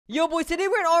Yo, boys, today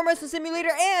we're in Arm Wrestle Simulator,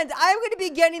 and I'm going to be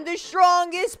getting the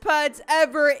strongest pets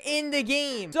ever in the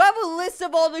game. So I have a list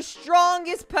of all the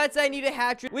strongest pets I need to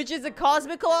hatch, which is a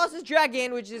Cosmic Colossus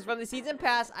Dragon, which is from the Season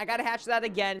Pass. I got to hatch that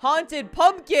again. Haunted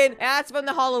Pumpkin, that's from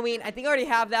the Halloween. I think I already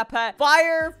have that pet.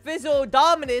 Fire Fizzle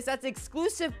Dominus, that's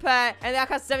exclusive pet, and that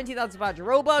costs 17,500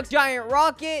 Robux. Giant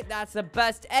Rocket, that's the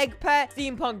best egg pet.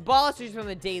 Steampunk Boss, which is from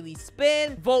the Daily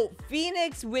Spin. Volt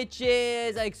Phoenix, which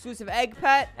is an exclusive egg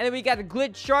pet. And then we got a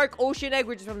Glitch Shark Ocean Egg,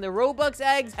 which is from the Robux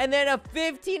eggs, and then a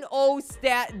 15-0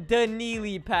 stat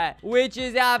Danili pet, which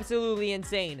is absolutely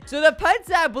insane. So the pets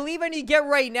that I believe I need to get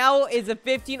right now is a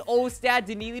 15-0 stat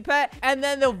Danili pet, and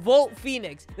then the Volt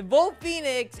Phoenix. The Volt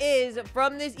Phoenix is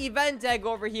from this event egg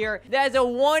over here that has a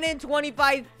 1 in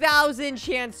 25,000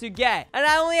 chance to get, and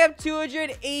I only have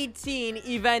 218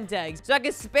 event eggs, so I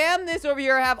can spam this over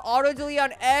here, have auto delete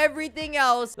on everything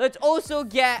else. Let's also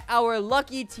get our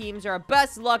lucky teams, our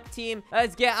best luck team.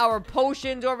 Let's get our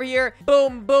potions over here.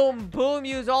 Boom, boom, boom.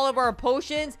 Use all of our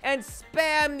potions and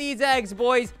spam these eggs,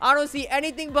 boys. I don't see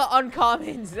anything but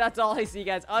uncommons. That's all I see,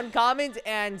 guys. Uncommons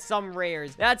and some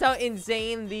rares. That's how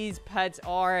insane these pets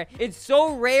are. It's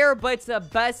so rare, but it's the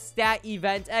best stat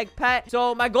event egg pet.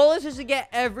 So my goal is just to get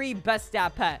every best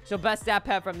stat pet. So best stat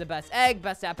pet from the best egg,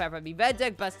 best stat pet from the event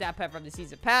egg, best stat pet from the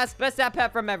season pass, best stat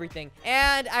pet from everything.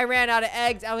 And I ran out of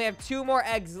eggs. I only have 2 more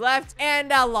eggs left,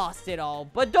 and I lost it all.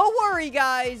 But don't worry,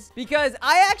 guys, because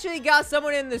I actually got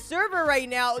someone in the server right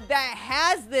now that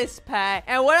has this pet,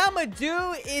 and what I'm gonna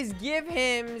do is give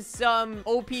him some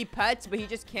OP pets, but he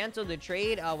just canceled the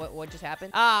trade. What just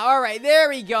happened? All right, there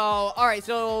we go. All right,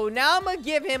 so now I'm gonna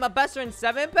give him a best friend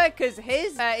 7 pet, because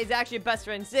his is actually best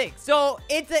friend 6, so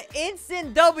it's an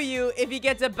instant W if he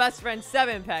gets a best friend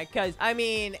 7 pet, because I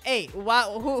mean, hey,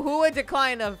 wow, who would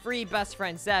decline a free best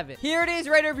friend 7? Here it is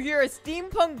right over here, a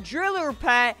Steampunk Driller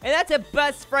pet, and that's a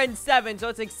best friend 7, so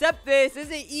let's accept this. This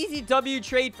is an easy W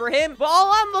trade for him, but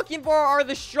all I'm looking for are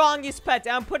the strongest pets.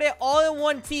 I'm put it all in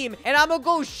one team, and I'm gonna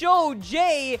go show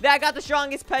Jay that I got the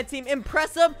strongest pet team,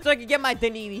 impress him, so I can get my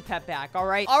Danili pet back. All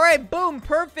right, boom,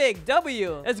 perfect,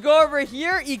 W. Let's go over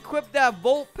here, equip that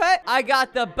Volt pet. I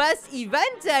got the best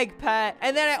event egg pet,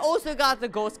 and then I also got the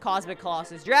Ghost Cosmic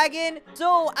Colossus Dragon,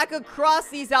 so I could cross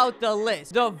these out the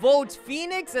list. The Volt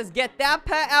Phoenix, let's get that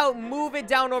pet out, move it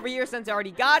down over here since I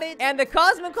already got it, and the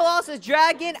Cosmic Colossus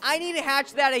Dragon, I need to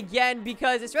hatch that again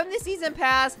because it's from the season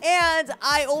pass, and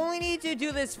I only need to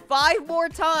do this 5 more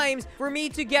times for me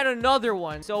to get another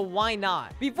one, so why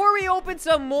not? Before we open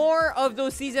some more of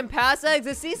those season pass eggs,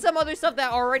 let's see some other stuff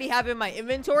that I already have in my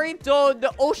inventory. So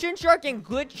the Ocean Shark and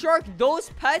Glitch Shark, those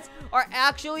pets are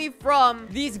actually from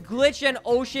these Glitch and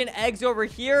Ocean eggs over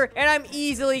here, and I'm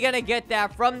easily gonna get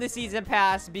that from the season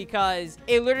pass because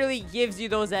it literally gives you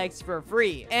those eggs for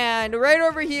free. And right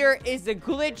over here is the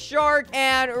Glitch Shark,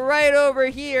 and right over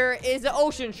here is the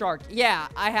Ocean Shark. Yeah,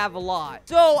 I have a lot.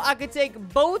 So I could take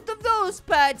both of those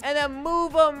pets and then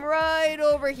move them right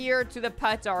over here to the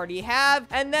pets I already have.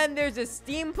 And then there's a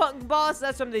Steampunk Boss.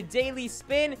 That's from the Daily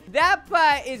Spin. That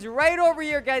pet is right over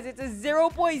here, guys. It's a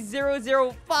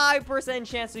 0.005%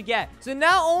 chance to get. So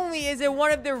not only is it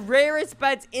one of the rarest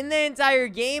pets in the entire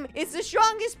game, it's the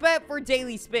strongest pet for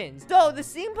daily spins. So the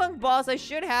Steampunk Boss, I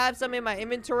should have some in my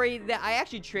inventory that I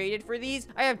actually traded for these.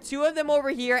 I have 2 of them over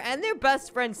here, and they're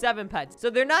best friend 7 pets, so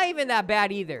they're not even that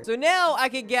bad either. So now I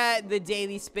could get the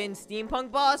Daily Spin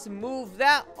Steampunk Boss, move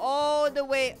that all the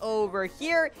way over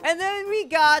here, and then we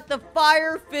got the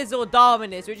Fire Fizzle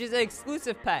Dominus, which is an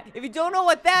exclusive pet. If you don't know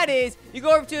what that is, you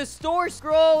go over to the store,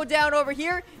 scroll down over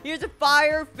here. Here's a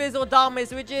Fire Fizzle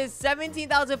Dominus, which is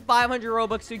 17,500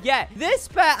 Robux to get. This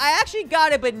pet, I actually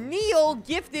got it, but Neil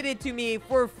gifted it to me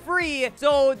for free,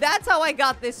 so that's how I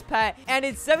got this pet, and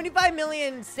it's 75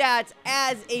 million stats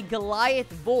as a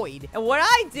Goliath Void. And what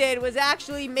I did was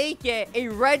actually make it a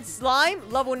red slime,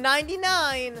 level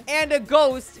 99, and a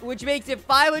ghost, which makes it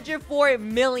 504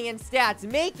 million stats,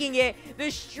 making it the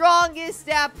strongest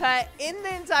stat pet in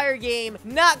the entire game,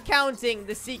 not counting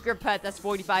the secret pet that's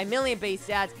 45 million base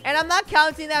stats. And I'm not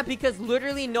counting that because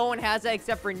literally no one has that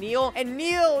except for Neil, and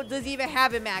Neil doesn't even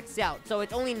have it maxed out, so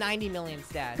it's only 90 million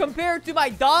stats compared to my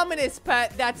Dominus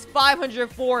pet that's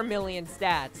 504 million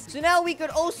stats. So now we could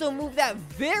also move that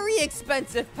very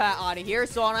expensive pet out of here,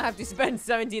 so I don't have to spend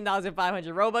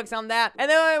 17,500 Robux on that. And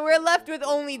then we're left with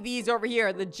only these over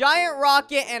here, the Giant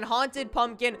Rocket and Haunted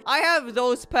Pumpkin. I have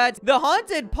those pets. The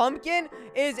Haunted Pumpkin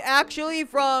is actually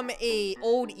from a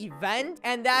old event,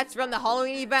 and that's from the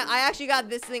Halloween event. I actually got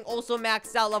this thing also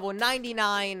maxed out, level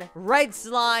 99, red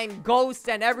slime, ghost,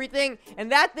 and everything,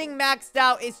 and that thing maxed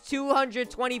out is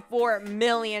 224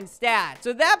 million stats.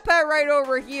 So that pet right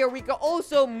over here, we could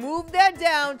also move that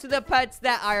down to the pets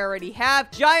that I already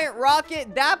have. Giant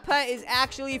Rocket, that pet is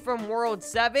actually from World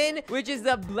 7, which is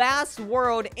the last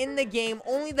world in the game.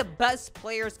 Only the best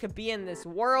players could be in this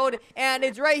world. And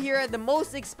it's right here at the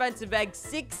most expensive egg,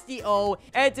 60O.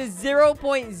 And it's a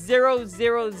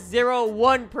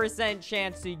 0.0001%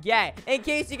 chance to get. In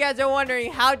case you guys are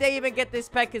wondering how did I even get this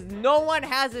pet, because no one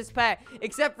has this pet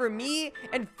except for me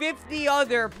and 50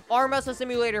 other Arm Wrestle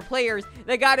Simulator players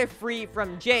that got it free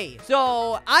from Jade.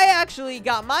 So I actually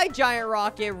got my Giant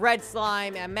Rocket Red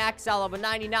Slime at max out level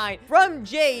 99 from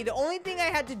Jade. The only thing I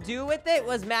had to do with it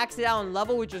was max it out in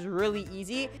level, which was really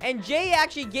easy. And Jay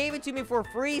actually gave it to me for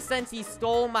free since he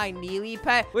stole my Neely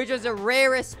pet, which was the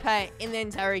rarest pet in the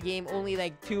entire game. Only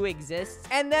like 2 exists.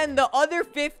 And then the other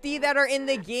 50 that are in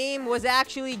the game was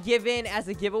actually given as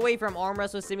a giveaway from Arm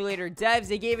Wrestle Simulator devs.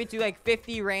 They gave it to like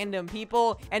 50 random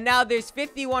people. And now there's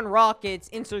 51 rockets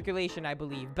in circulation, I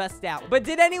believe. Best out. But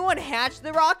did anyone hatch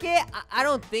the rocket? I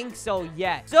don't think so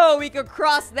yet. So we could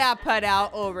cross that pet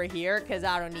out over here because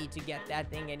I don't need to get that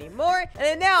thing anymore. And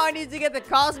then now I need to get the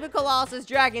Cosmic Colossus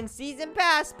Dragon Season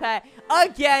Pass pet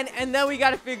again. And then we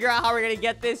got to figure out how we're going to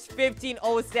get this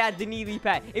 15O stat Denili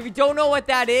pet. If you don't know what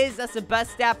that is, that's the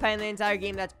best stat pet in the entire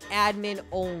game. That's admin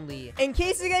only. In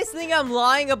case you guys think I'm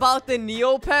lying about the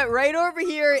Neo pet, right over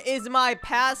here is my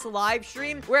past live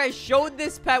stream where I showed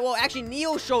this pet. Well, actually,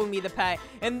 Neo showed me the pet.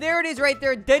 And there it is right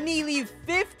there. Denili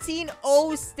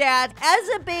 15O stat as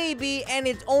a baby. And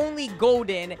it's only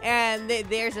golden. And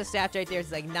there's a stat right there.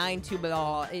 It's like 9.2,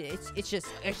 but it's just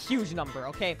a huge number,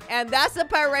 okay? And that's the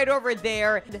pet right over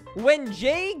there. When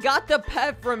Jay got the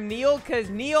pet from Neo, because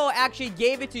Neo actually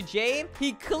gave it to Jay,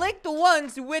 he clicked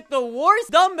once with the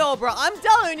worst dumbbell, bro. I'm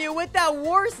telling you, with that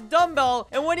worst dumbbell.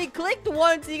 And when he clicked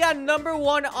once, he got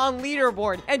 #1 on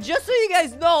leaderboard. And just so you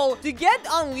guys know, to get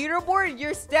on leaderboard,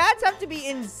 your stats have to be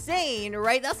insane,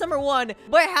 right? That's #1.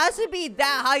 But it has to be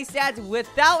that high stats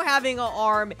without having an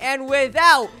arm and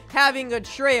without having a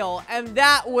trail, and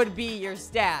that would be your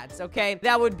stats, okay?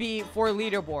 That would be for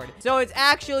leaderboard. So it's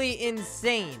actually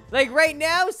insane. Like right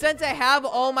now, since I have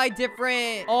all my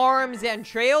different arms and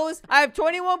trails, I have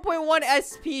 21.1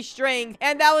 SP strength,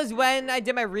 and that was when I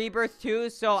did my rebirth too,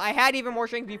 so I had even more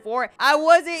strength before. I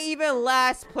wasn't even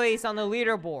last place on the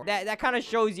leaderboard. That kind of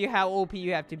shows you how OP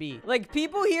you have to be. Like,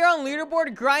 people here on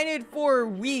leaderboard grinded for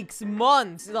weeks,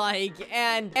 months, like,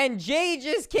 and Jay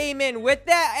just came in with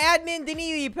that admin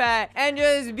Denili pet and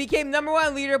just became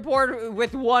 #1 leaderboard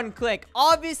with 1 click.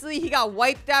 Obviously, he got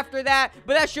wiped after that,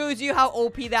 but that shows you how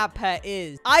OP that pet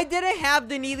is. I didn't have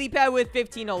the Neely pet with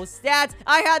 15O stats.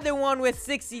 I had the one with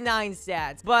 69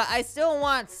 stats, but I still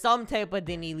want some type of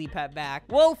Neely pet back.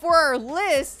 Well, for our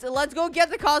list, let's go get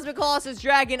the Cosmic Colossus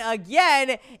Dragon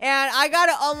again, and I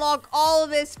gotta unlock all of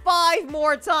this 5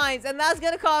 more times, and that's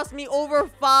gonna cost me over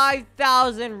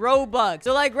 5,000 Robux.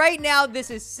 So, like, right now, this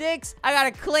is 6. I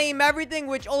gotta claim everything,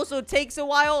 which also takes a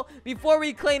while. Before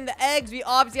we claim the eggs, we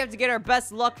obviously have to get our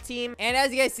best luck team. And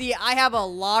as you guys see, I have a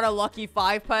lot of lucky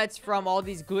 5 pets from all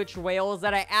these glitch whales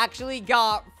that I actually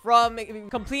got from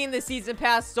completing the season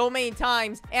pass so many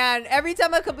times. And every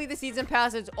time I complete the season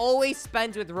pass, it's always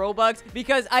spent with Robux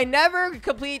because I never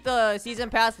complete the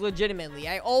season pass legitimately.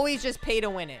 I always just pay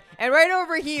to win it. And right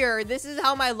over here, this is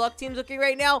how my luck team's looking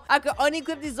right now. I could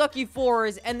unequip these lucky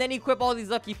 4s and then equip all these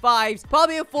lucky 5s.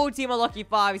 Probably a full team of lucky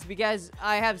 5s because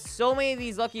I have so many of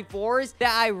these lucky 4s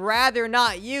that I rather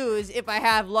not use if I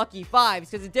have lucky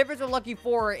 5s. Because the difference with lucky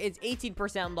 4 is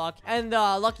 18% luck and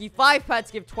the lucky 5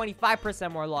 pets give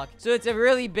 25% more luck. So it's a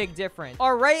really big difference.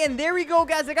 All right, and there we go,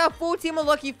 guys. I got a full team of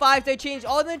lucky 5s. I changed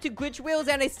all of them to glitch whales,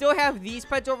 and I still have these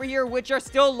pets over here, which are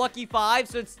still lucky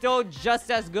 5s. So it's still just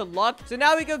as good luck. So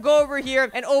now we could go over here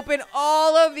and open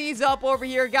all of these up over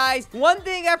here, guys. One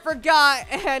thing I forgot,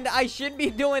 and I should be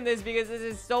doing this because this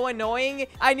is so annoying.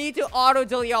 I need to auto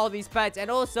delete all these pets,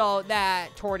 and also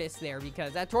that tortoise there,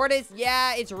 because that tortoise,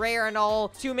 yeah, it's rare and all,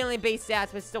 2 million base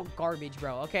stats, but still garbage,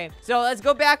 bro. Okay, so let's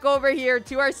go back over here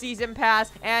to our season pass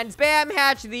and spam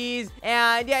hatch these.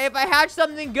 And yeah, if I hatch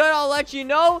something good, I'll let you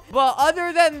know. But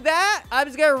other than that, I'm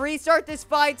just gonna restart this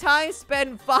 5 times,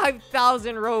 spend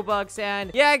 5,000 Robux,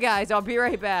 and yeah, guys, I'll be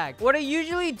right back. What I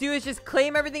usually do is just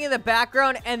claim everything in the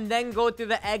background and then go through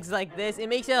the eggs like this. It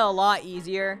makes it a lot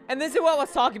easier. And this is what I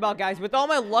was talking about, guys. With all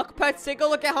my luck pets, take a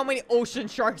look at how many ocean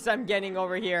sharks I'm getting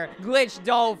over here. Glitch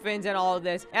dolphins and all of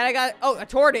this. And I got, oh, a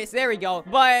tortoise. There we go.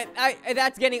 But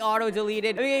that's getting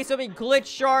auto-deleted. I mean, so many glitch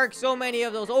sharks, so many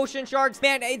of those ocean sharks.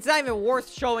 Man, it's not even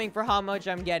worth showing for how much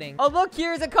I'm getting. Oh, look,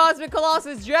 here's a Cosmic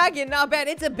Colossus Dragon. Not bad.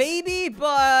 It's a baby,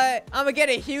 but I'm gonna get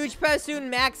a huge pet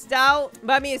soon, maxed out.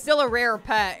 But I mean, it's still a rare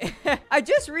pet. I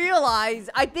just realized,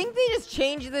 I think they just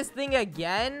changed this thing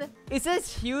again. It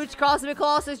says huge Cosmic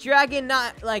Colossus Dragon,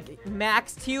 not like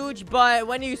maxed huge, but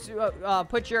when you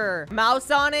put your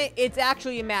mouse on it, it's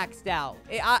actually maxed out.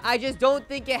 I just don't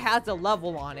think it has a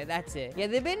level on it. That's it. Yeah,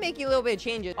 they've been making a little bit of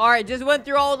changes. All right, just went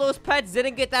through all those pets,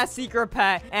 didn't get that secret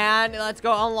pet, and let's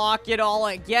go unlock it all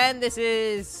again. This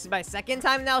is my second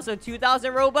time now, so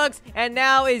 2,000 Robux, and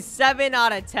now is 7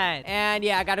 out of 10. And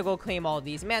yeah, I gotta go claim all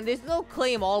these. Man, there's no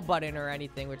claim all button or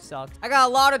anything, which sucks. I got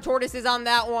a lot of tortoises on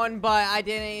that one, but I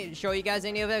didn't show you guys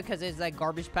any of it because it's like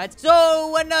garbage pets.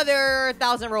 So another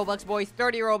 1,000 Robux, boys.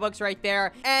 30 Robux right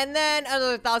there. And then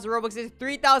another 1,000 Robux is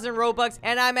 3,000 Robux,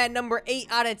 and I'm at number 8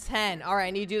 out of 10. All right,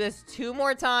 I need to do this 2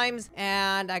 more times,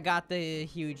 and I got the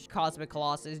huge Cosmic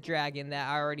Colossus Dragon that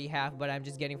I already have, but I'm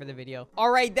just getting for the video.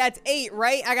 All right, that's 8,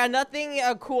 right? I got nothing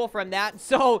cool from that,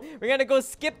 so we're gonna go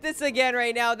skip this again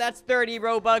right now. That's 30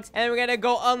 Robux, and we're gonna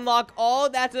go unlock all.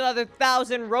 That's another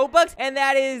 1,000 Robux, and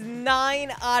that is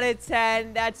 9 out of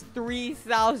 10. That's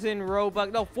 3,000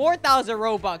 Robux. No, 4,000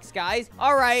 Robux, guys.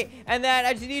 All right, and then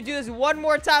I just need to do this one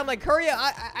more time. Like, hurry up.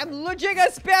 I'm legit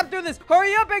gonna spam through this.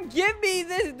 Hurry up and give me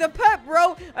the pet,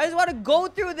 bro. I just want to go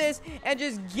through this and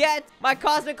just get my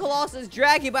Cosmic Colossus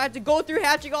Dragon, but I have to go through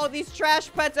hatching all these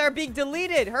trash pets that are being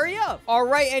deleted. Hurry up. All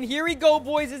right, and here we go,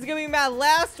 boys. This is gonna be my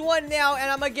last one now,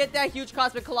 and I'm gonna get that huge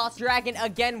Cosmic Colossus Dragon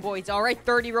again, boys. All right,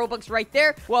 30 Robux right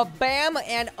there. Well, bam,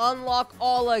 and unlock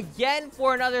all again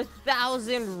for another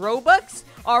 1,000 Robux.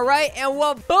 All right, and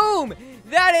well, boom.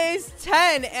 That is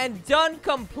 10 and done,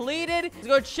 completed. Let's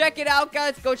go check it out,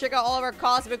 guys. Go check out all of our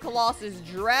Cosmic Colossus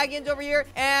Dragons over here.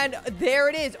 And there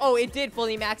it is. Oh, it did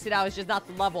fully max it out. It's just not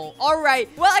the level. All right.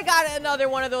 Well, I got another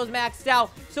one of those maxed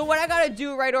out. So what I got to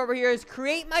do right over here is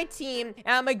create my team.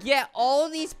 And I'm going to get all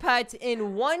of these pets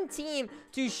in one team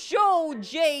to show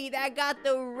Jay that I got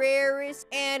the rarest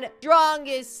and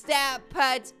strongest stat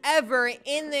pets ever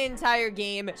in the entire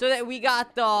game. So that we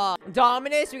got the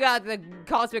Dominus, we got the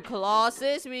Cosmic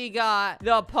Colossus, we got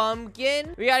the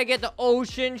Pumpkin, we gotta get the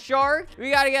Ocean Shark,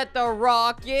 we gotta get the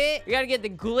Rocket, we gotta get the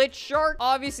Glitch Shark,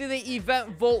 obviously the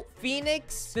Event Volt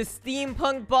Phoenix, the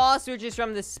Steampunk Boss, which is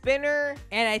from the Spinner,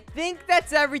 and I think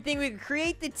that's everything. We can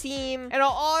create the team, and I'll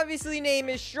obviously name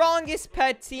it Strongest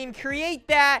Pet Team, create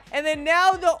that, and then now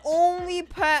the only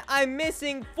pet I'm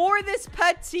missing for this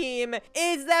pet team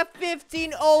is that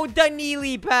 15-0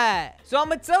 Danili pet. So I'm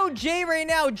gonna tell Jay right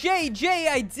now, Jay,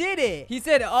 I did it. He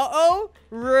said, uh-oh,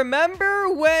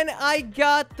 remember when I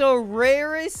got the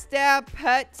rarest stat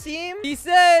pet team? He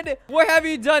said, what have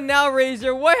you done now,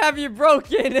 Razor? What have you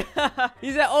broken?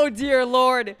 He said, oh dear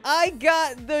Lord, I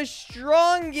got the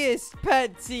strongest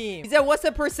pet team. He said, what's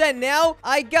the percent now?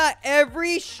 I got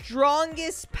every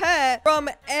strongest pet from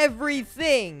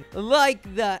everything,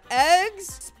 like the eggs,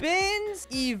 spins,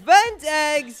 event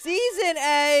eggs, season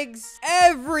eggs,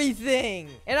 everything.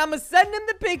 And I'm gonna send him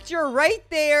the picture right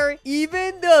there.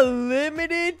 Even the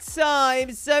limited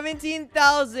time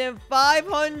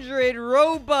 17,500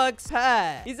 Robux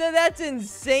pet. He said that's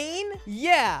insane.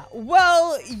 Yeah,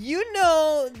 well, you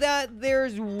know that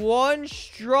there's one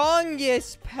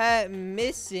strongest pet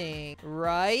missing,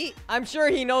 right? I'm sure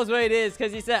he knows what it is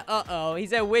because he said uh-oh. He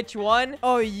said which one?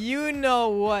 Oh, you know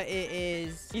what it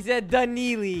is. He said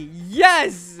Danili.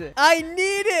 Yes, I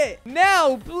need it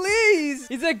now, please.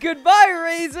 He said goodbye,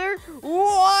 Razor.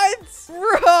 What?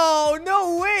 Bro,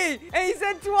 no way. And he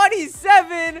said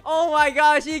 27. Oh my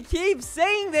gosh, he keeps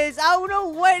saying this. I don't know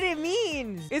what it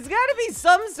means. It's gotta be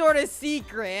some sort of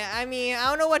secret. I mean, I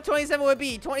don't know what 27 would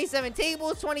be. 27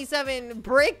 tables, 27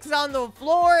 bricks on the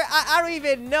floor. I don't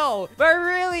even know. But I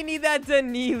really need that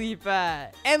Danili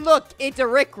pet. And look, it's a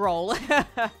Rickroll.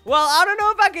 Well, I don't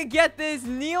know if I could get this.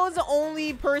 Neil's the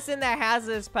only person that has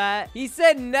this pet. He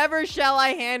said, never shall I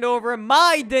hand over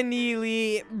my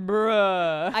Danili.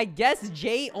 Bruh. I guess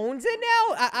Jay owns it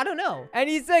now? I don't know. And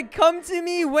he said, come to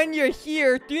me when you're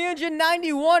here.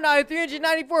 391 out of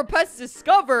 394 pets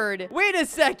discovered. Wait a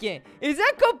second. Is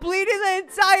that completing the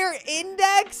entire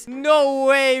index? No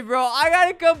way, bro. I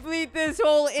gotta complete this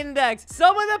whole index.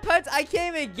 Some of the pets I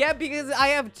can't even get because I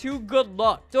have too good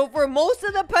luck. So for most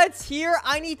of the pets here,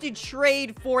 I need to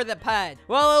trade for the pet.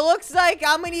 Well, it looks like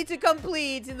I'm gonna need to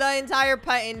complete the entire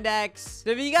pet index.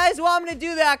 So if you guys want me to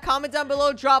do that, comment down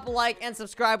below, drop a like, and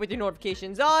subscribe with your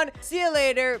notifications on. See you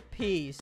later. Peace.